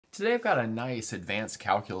Today I've got a nice advanced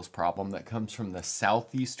calculus problem that comes from the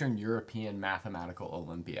Southeastern European Mathematical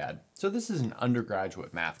Olympiad. So this is an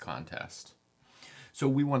undergraduate math contest. So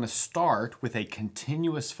we want to start with a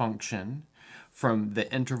continuous function from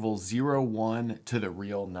the interval 0, 1 to the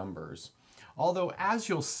real numbers. Although, as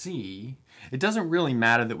you'll see, it doesn't really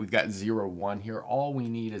matter that we've got 0, 1 here. All we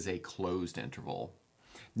need is a closed interval.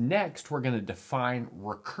 Next, we're going to define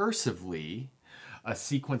recursively a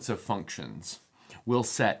sequence of functions. We'll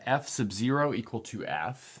set f sub 0 equal to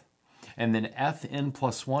f, and then fn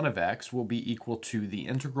plus 1 of x will be equal to the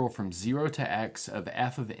integral from 0 to x of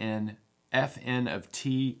f of n, fn of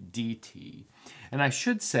t dt. And I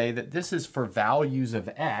should say that this is for values of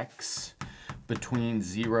x between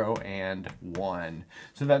 0 and 1.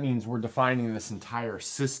 So that means we're defining this entire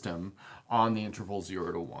system on the interval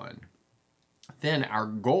 0 to 1. Then our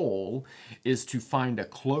goal is to find a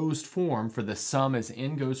closed form for the sum as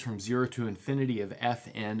n goes from 0 to infinity of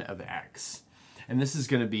fn of x. And this is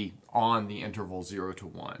going to be on the interval 0 to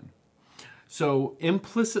 1. So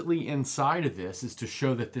implicitly inside of this is to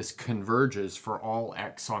show that this converges for all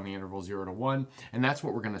x on the interval 0 to 1, and that's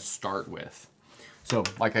what we're going to start with. So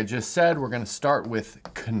like I just said, we're going to start with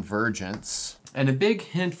convergence. And a big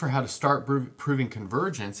hint for how to start proving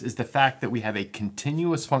convergence is the fact that we have a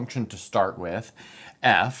continuous function to start with,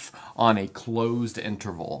 f, on a closed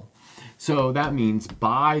interval. So that means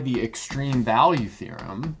by the extreme value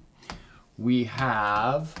theorem, we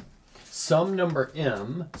have some number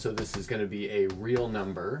m, so this is going to be a real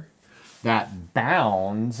number, that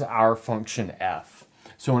bounds our function f.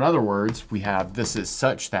 So in other words, we have this is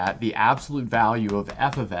such that the absolute value of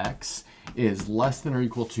f of x is less than or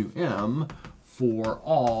equal to m for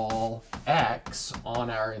all x on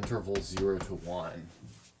our interval 0 to 1.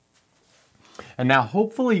 And now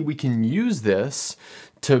hopefully we can use this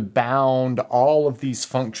to bound all of these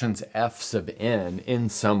functions f sub n in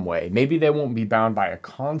some way. Maybe they won't be bound by a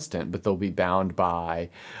constant, but they'll be bound by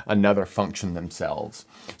another function themselves.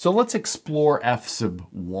 So let's explore f sub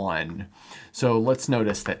 1. So let's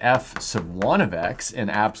notice that f sub 1 of x in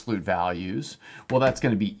absolute values, well, that's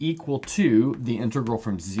going to be equal to the integral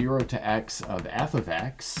from 0 to x of f of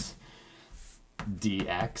x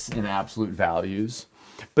dx in absolute values.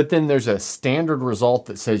 But then there's a standard result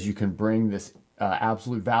that says you can bring this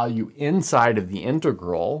absolute value inside of the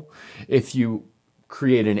integral if you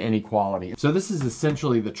create an inequality. So this is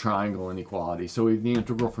essentially the triangle inequality. So we have the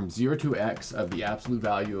integral from 0 to x of the absolute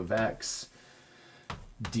value of x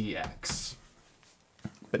dx.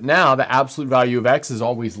 But now the absolute value of x is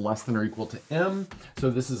always less than or equal to m. So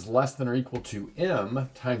this is less than or equal to m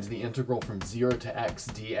times the integral from 0 to x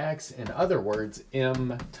dx. In other words,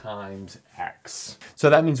 m times x. So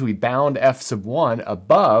that means we bound f sub 1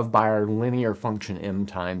 above by our linear function m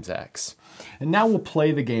times x. And now we'll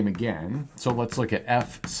play the game again. So let's look at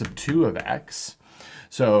f sub 2 of x.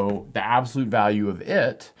 So the absolute value of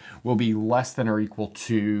it will be less than or equal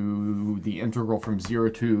to the integral from 0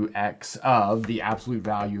 to x of the absolute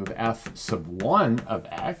value of f sub 1 of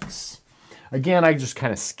x. Again, I just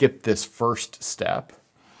kind of skipped this first step.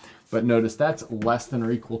 But notice that's less than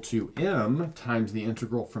or equal to m times the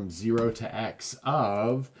integral from 0 to x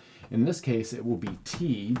of, in this case, it will be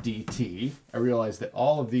t dt. I realize that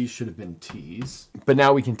all of these should have been t's. But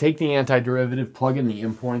now we can take the antiderivative, plug in the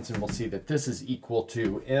endpoints, and we'll see that this is equal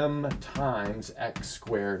to m times x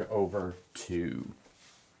squared over 2.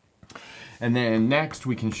 And then next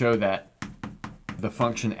we can show that the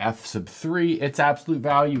function f sub 3, its absolute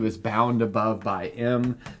value is bound above by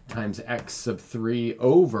m times x sub 3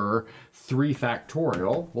 over 3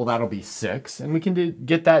 factorial. Well, that'll be 6. And we can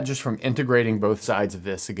get that just from integrating both sides of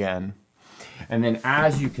this again. And then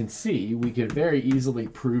as you can see, we could very easily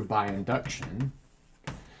prove by induction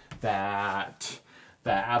that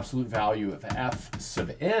the absolute value of f sub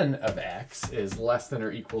n of x is less than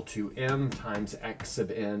or equal to m times x sub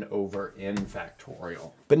n over n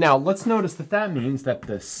factorial. But now let's notice that that means that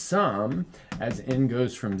the sum as n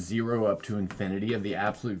goes from 0 up to infinity of the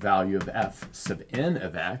absolute value of f sub n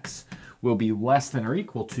of x will be less than or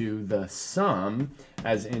equal to the sum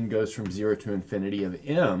as n goes from 0 to infinity of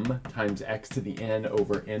m times x to the n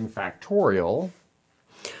over n factorial,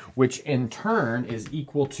 which in turn is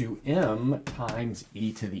equal to m times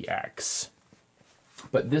e to the x.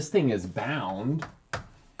 But this thing is bound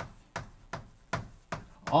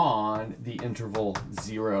on the interval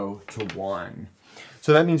 0 to 1.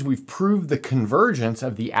 So that means we've proved the convergence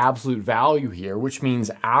of the absolute value here, which means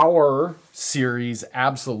our series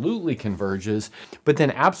absolutely converges, but then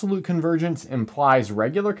absolute convergence implies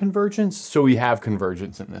regular convergence, so we have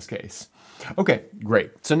convergence in this case. Okay,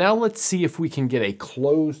 great. So now let's see if we can get a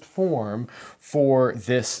closed form for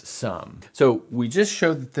this sum. So we just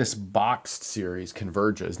showed that this boxed series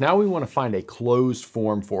converges. Now we want to find a closed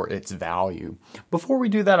form for its value. Before we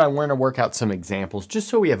do that, I want to work out some examples just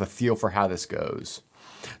so we have a feel for how this goes.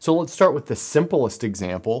 So let's start with the simplest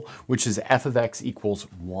example, which is f of x equals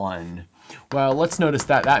 1. Well, let's notice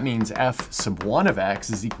that that means f sub 1 of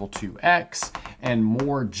x is equal to x, and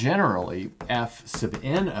more generally, f sub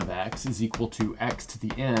n of x is equal to x to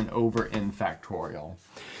the n over n factorial.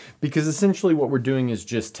 Because essentially what we're doing is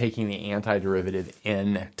just taking the antiderivative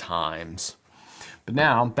n times. But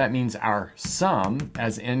now that means our sum,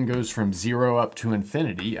 as n goes from 0 up to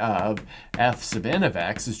infinity, of f sub n of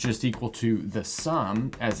x is just equal to the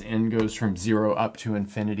sum, as n goes from 0 up to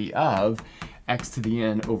infinity, of x to the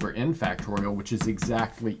n over n factorial, which is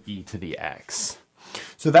exactly e to the x.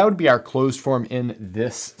 So that would be our closed form in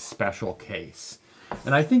this special case.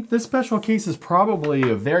 And I think this special case is probably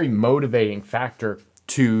a very motivating factor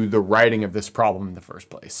to the writing of this problem in the first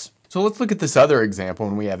place. So let's look at this other example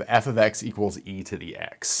when we have f of x equals e to the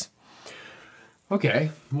x.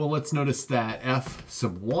 Okay, well let's notice that f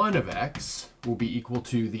sub 1 of x will be equal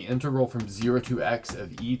to the integral from 0 to x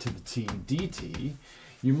of e to the t dt.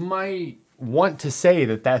 You might want to say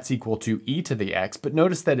that that's equal to e to the x, but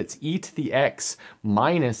notice that it's e to the x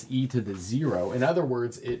minus e to the 0. In other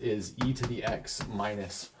words, it is e to the x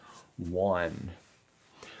minus 1.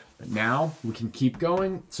 But now we can keep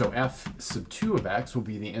going. So f sub 2 of x will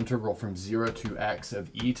be the integral from 0 to x of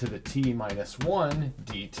e to the t minus 1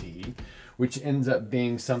 dt, which ends up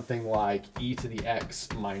being something like e to the x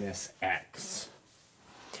minus x.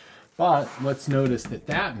 But let's notice that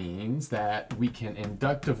that means that we can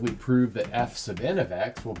inductively prove that f sub n of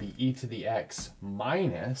x will be e to the x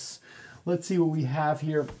minus, let's see what we have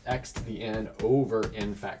here, x to the n over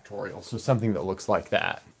n factorial. So something that looks like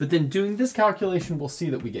that. But then doing this calculation, we'll see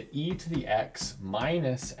that we get e to the x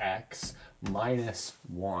minus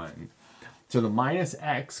 1. So the minus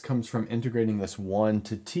x comes from integrating this 1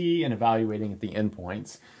 to t and evaluating at the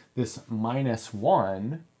endpoints. This minus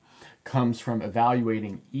 1 comes from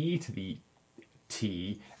evaluating e to the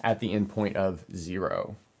t at the endpoint of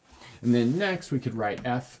 0. And then next we could write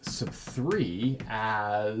f sub 3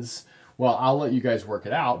 as, well, I'll let you guys work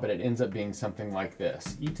it out, but it ends up being something like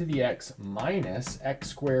this. E to the x minus x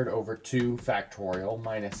squared over 2 factorial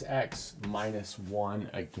minus x minus 1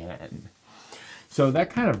 again. So that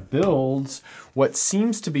kind of builds what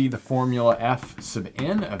seems to be the formula f sub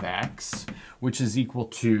n of x, which is equal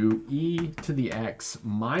to e to the x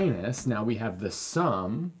minus, now we have the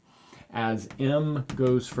sum, as m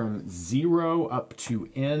goes from 0 up to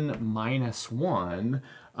n minus 1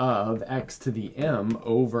 of x to the m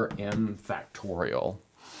over m factorial.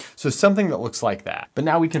 So something that looks like that. But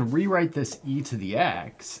now we can rewrite this e to the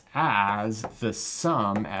x as the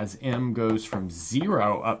sum as m goes from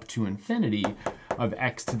 0 up to infinity of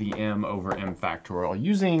x to the m over m factorial,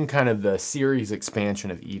 using kind of the series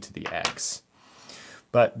expansion of e to the x.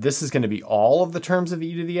 But this is going to be all of the terms of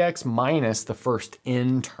e to the x minus the first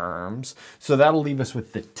n terms. So that'll leave us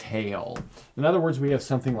with the tail. In other words, we have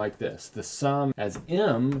something like this. The sum as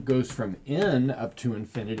m goes from n up to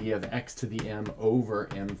infinity of x to the m over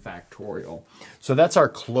m factorial. So that's our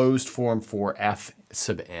closed form for f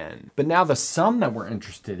sub n. But now the sum that we're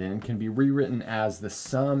interested in can be rewritten as the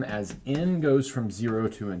sum as n goes from 0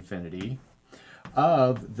 to infinity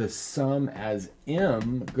of the sum as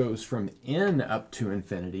m goes from n up to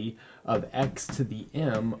infinity of x to the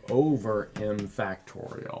m over m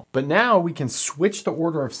factorial. But now we can switch the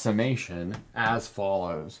order of summation as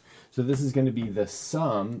follows. So this is going to be the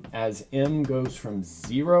sum as m goes from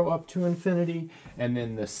 0 up to infinity, and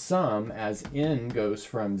then the sum as n goes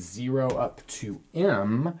from 0 up to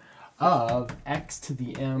m of x to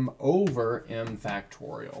the m over m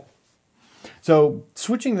factorial. So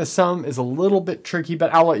switching the sum is a little bit tricky,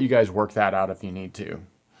 but I'll let you guys work that out if you need to.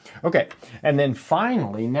 Okay, and then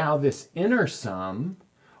finally, now this inner sum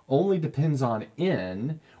only depends on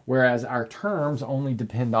n, whereas our terms only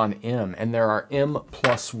depend on m, and there are m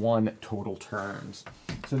plus 1 total terms.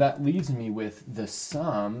 So that leaves me with the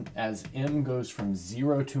sum as m goes from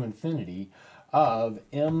 0 to infinity of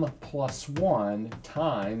m plus 1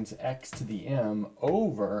 times x to the m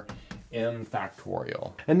over m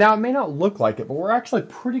factorial. And now it may not look like it, but we're actually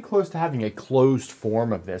pretty close to having a closed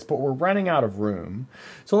form of this, but we're running out of room.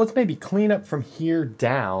 So let's maybe clean up from here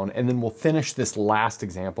down, and then we'll finish this last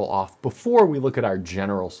example off before we look at our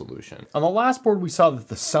general solution. On the last board, we saw that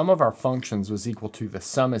the sum of our functions was equal to the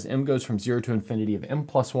sum as m goes from 0 to infinity of m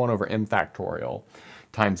plus 1 over m factorial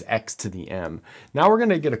times x to the m. Now we're going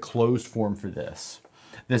to get a closed form for this.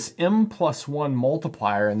 This m plus 1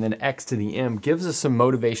 multiplier and then x to the m gives us some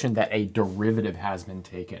motivation that a derivative has been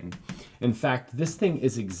taken. In fact, this thing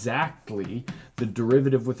is exactly the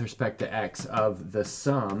derivative with respect to x of the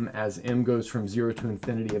sum as m goes from 0 to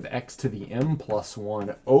infinity of x to the m plus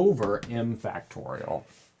 1 over m factorial.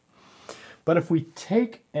 But if we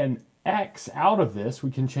take an x out of this, we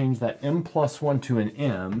can change that m plus 1 to an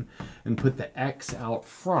m and put the x out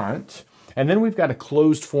front. And then we've got a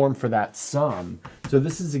closed form for that sum. So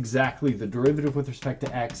this is exactly the derivative with respect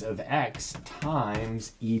to x of x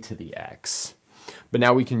times e to the x. But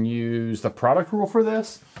now we can use the product rule for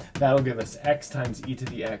this. That'll give us x times e to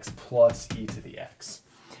the x plus e to the x.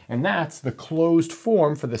 And that's the closed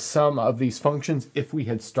form for the sum of these functions if we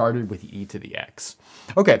had started with e to the x.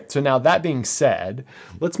 Okay, so now that being said,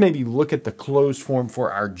 let's maybe look at the closed form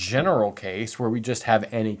for our general case where we just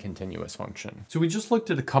have any continuous function. So we just looked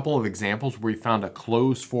at a couple of examples where we found a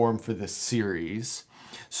closed form for this series,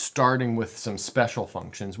 starting with some special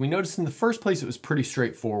functions. We noticed in the first place it was pretty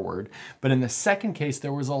straightforward, but in the second case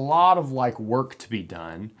there was a lot of work to be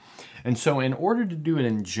done. And so in order to do it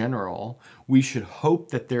in general, we should hope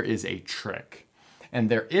that there is a trick. And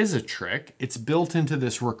there is a trick. It's built into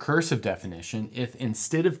this recursive definition if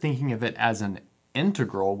instead of thinking of it as an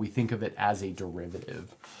integral, we think of it as a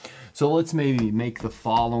derivative. So let's maybe make the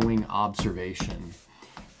following observation.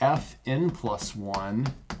 Fn plus 1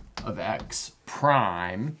 of x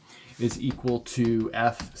prime is equal to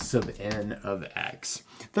f sub n of x.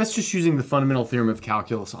 That's just using the fundamental theorem of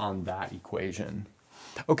calculus on that equation.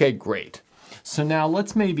 Okay, great. So now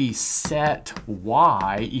let's maybe set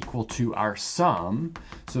y equal to our sum.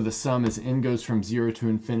 So the sum is n goes from 0 to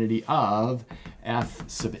infinity of f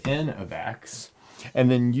sub n of x.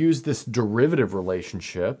 And then use this derivative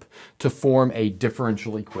relationship to form a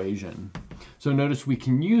differential equation. So notice we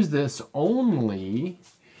can use this only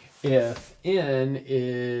if n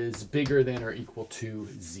is bigger than or equal to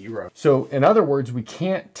 0. So in other words, we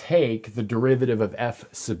can't take the derivative of f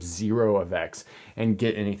sub 0 of x and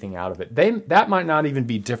get anything out of it. That might not even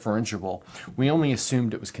be differentiable. We only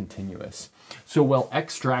assumed it was continuous. So we'll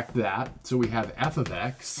extract that. So we have f of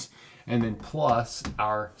x and then plus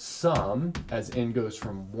our sum as n goes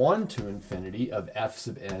from 1 to infinity of f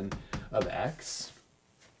sub n of x.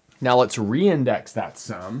 Now let's reindex that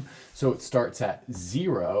sum. So it starts at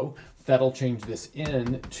 0. That'll change this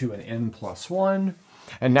n to an n plus 1.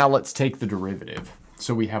 And now let's take the derivative.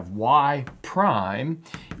 So we have y prime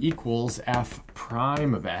equals f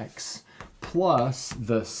prime of x plus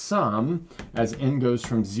the sum as n goes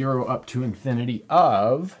from 0 up to infinity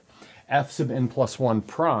of f sub n plus 1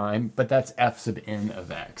 prime, but that's f sub n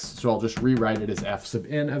of x. So I'll just rewrite it as f sub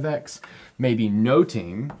n of x, maybe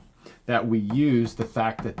noting that we use the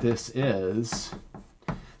fact that this is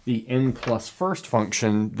the n plus first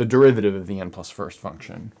function, the derivative of the n plus first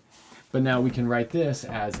function. But now we can write this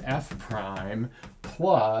as f prime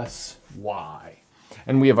plus y.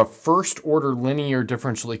 And we have a first order linear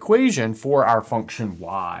differential equation for our function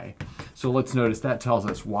y. So let's notice that tells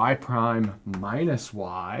us y prime minus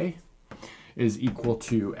y is equal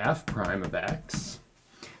to f prime of x.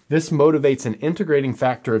 This motivates an integrating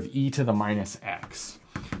factor of e to the minus x.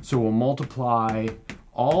 So we'll multiply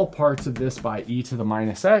all parts of this by e to the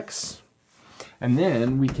minus x. And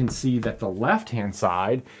then we can see that the left-hand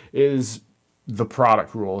side is the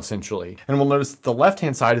product rule, essentially. And we'll notice that the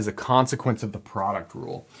left-hand side is a consequence of the product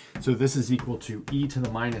rule. So this is equal to e to the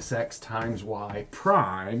minus x times y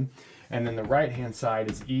prime. And then the right-hand side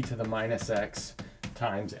is e to the minus x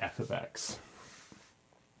times f of x.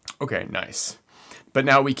 Okay, nice. But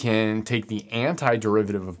now we can take the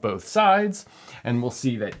antiderivative of both sides, and we'll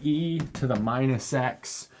see that e to the minus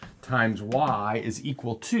x times y is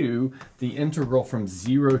equal to the integral from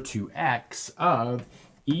 0 to x of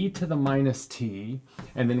e to the minus t,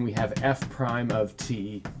 and then we have f prime of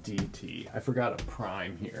t dt. I forgot a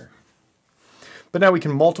prime here. But now we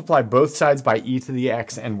can multiply both sides by e to the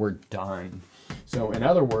x, and we're done. So in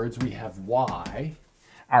other words, we have y,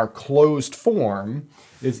 our closed form,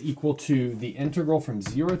 is equal to the integral from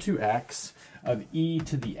 0 to x of e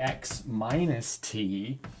to the x minus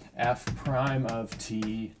t, f prime of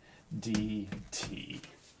t dt.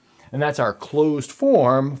 And that's our closed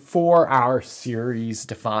form for our series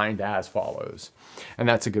defined as follows. And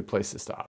that's a good place to stop.